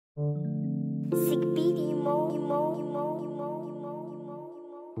Sick beat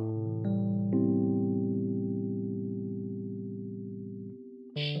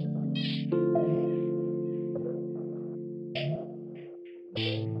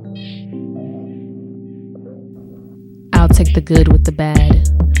I'll take the good with the bad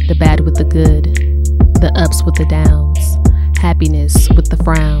with the good, the ups with the downs, happiness with the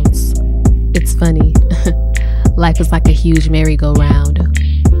frowns. It's funny. Life is like a huge merry-go-round.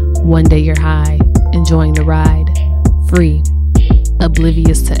 One day you're high, enjoying the ride, free,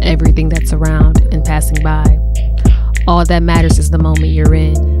 oblivious to everything that's around and passing by. All that matters is the moment you're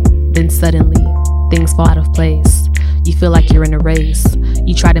in. Then suddenly, things fall out of place. You feel like you're in a race.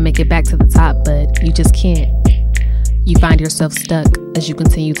 You try to make it back to the top, but you just can't. You find yourself stuck as you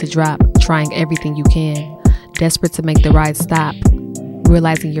continue to drop, trying everything you can, desperate to make the ride stop.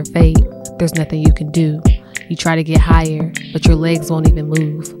 Realizing your fate, there's nothing you can do. You try to get higher, but your legs won't even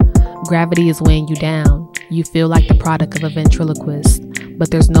move. Gravity is weighing you down. You feel like the product of a ventriloquist,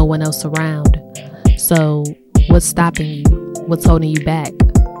 but there's no one else around. So, what's stopping you? What's holding you back?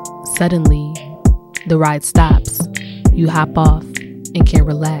 Suddenly, the ride stops. You hop off and can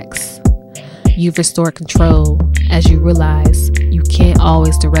relax. You've restored control as you realize you can't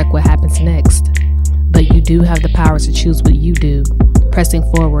always direct what happens next, but you do have the power to choose what you do, pressing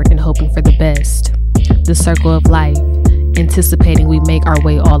forward and hoping for the best. The circle of life, anticipating we make our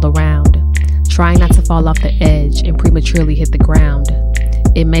way all around, trying not to fall off the edge and prematurely hit the ground.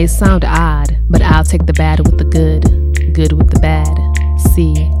 It may sound odd, but I'll take the bad with the good with the bad.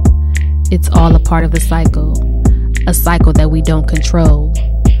 See, it's all a part of the cycle, a cycle that we don't control,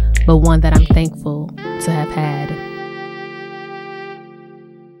 but one that I'm thankful to have had.